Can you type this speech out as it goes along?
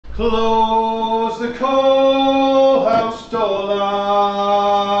Close the coalhouse door,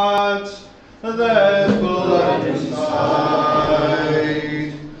 lads, there's blood inside.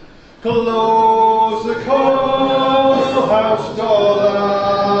 Close the coalhouse door,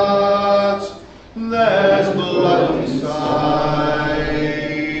 lads, there's blood inside.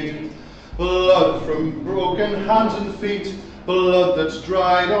 Blood from broken hands and feet, blood that's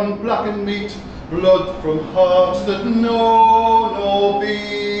dried on blackened meat, blood from hearts that know no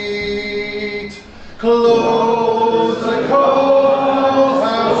beat. Close the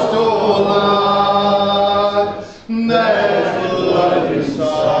coalhouse door, lad, there's blood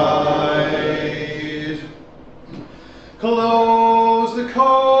inside. Close the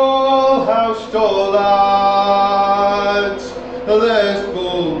coalhouse door, lads, there's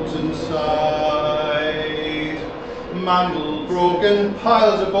bones inside. Mangled, broken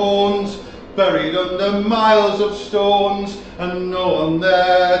piles of bones, buried under miles of stones, and no one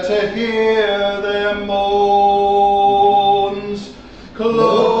there to hear their moans.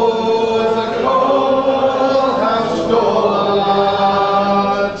 Close the coalhouse door,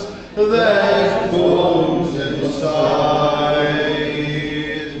 lads, there's bones inside.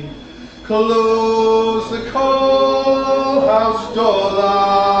 Close the coalhouse door,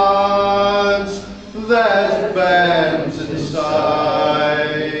 lads, there's bairns inside.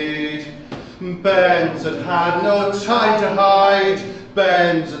 Bairns that had no time to hide,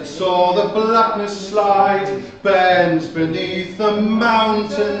 bairns that saw the blackness slide, bairns beneath the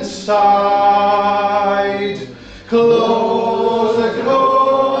mountainside. Close the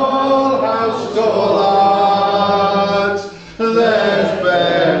coalhouse door, lads, there's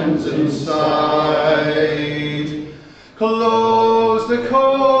bairns inside. Close the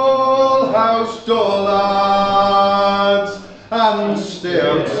coalhouse door, lads, and stay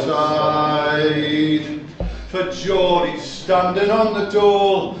outside. For Geordie's standing on the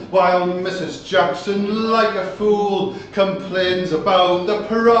dole, while Mrs. Jackson, like a fool, complains about the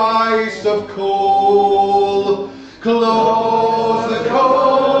price of coal. Close